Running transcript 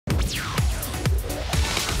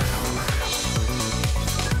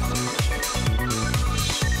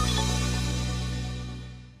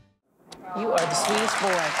the sweetest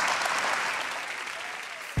boy.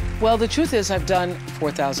 Well, the truth is I've done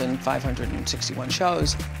 4,561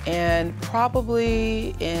 shows, and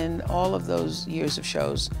probably in all of those years of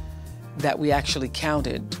shows that we actually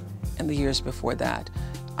counted, and the years before that,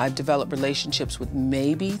 I've developed relationships with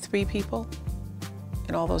maybe 3 people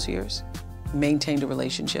in all those years, maintained a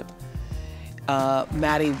relationship.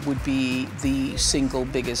 Mattie would be the single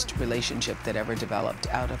biggest relationship that ever developed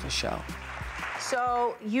out of a show.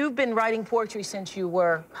 So you've been writing poetry since you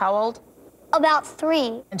were how old? About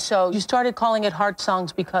 3. And so you started calling it heart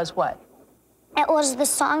songs because what? It was the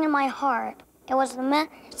song in my heart. It was the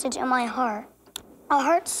message in my heart. A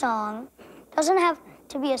heart song doesn't have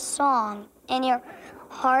to be a song in your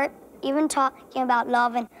heart, even talking about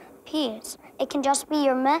love and peace. It can just be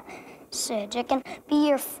your message. It can be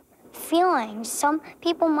your feelings. Some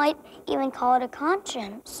people might even call it a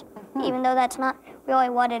conscience, even though that's not really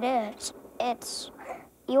what it is. It's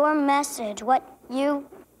your message, what you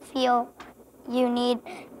feel you need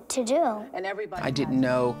to do. And I didn't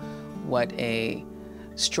know what a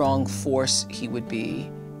strong force he would be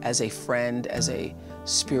as a friend, as a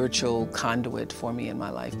spiritual conduit for me in my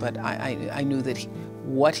life. But I knew that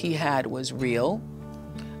what he had was real.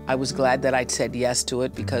 I was glad that I'd said yes to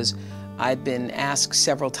it because I'd been asked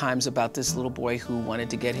several times about this little boy who wanted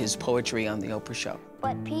to get his poetry on the Oprah Show.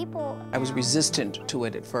 But I was resistant to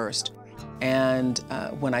it at first. And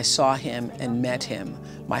when I saw him and met him,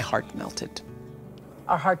 my heart melted.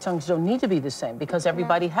 Our heart songs don't need to be the same because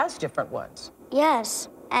everybody has different ones. Yes,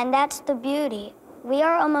 and that's the beauty. We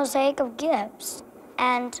are a mosaic of gifts,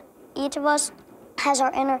 and each of us has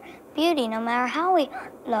our inner beauty, no matter how we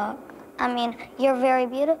look. I mean, you're very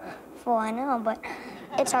beautiful, I know, but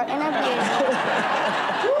it's our inner beauty.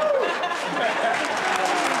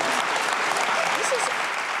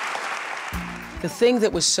 The thing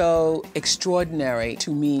that was so extraordinary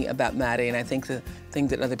to me about Mattie, and I think the thing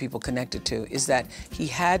that other people connected to, is that he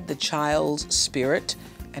had the child's spirit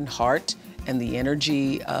and heart and the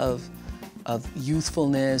energy of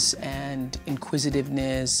youthfulness and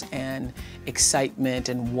inquisitiveness and excitement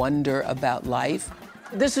and wonder about life.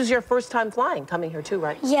 This was your first time flying, coming here too,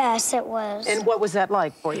 right? Yes, it was. And what was that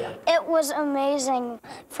like for you? It was amazing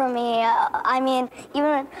for me. I mean,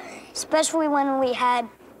 especially when we had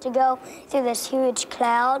to go through this huge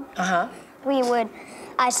cloud.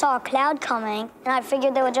 I saw a cloud coming, and I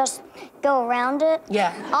figured they would just go around it.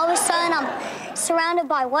 Yeah. All of a sudden, I'm surrounded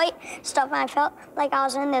by white stuff, and I felt like I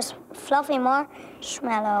was in this fluffy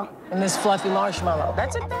marshmallow.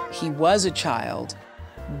 That's it. He was a child,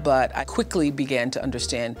 but I quickly began to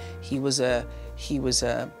understand he was a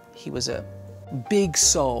big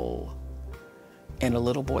soul in a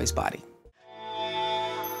little boy's body.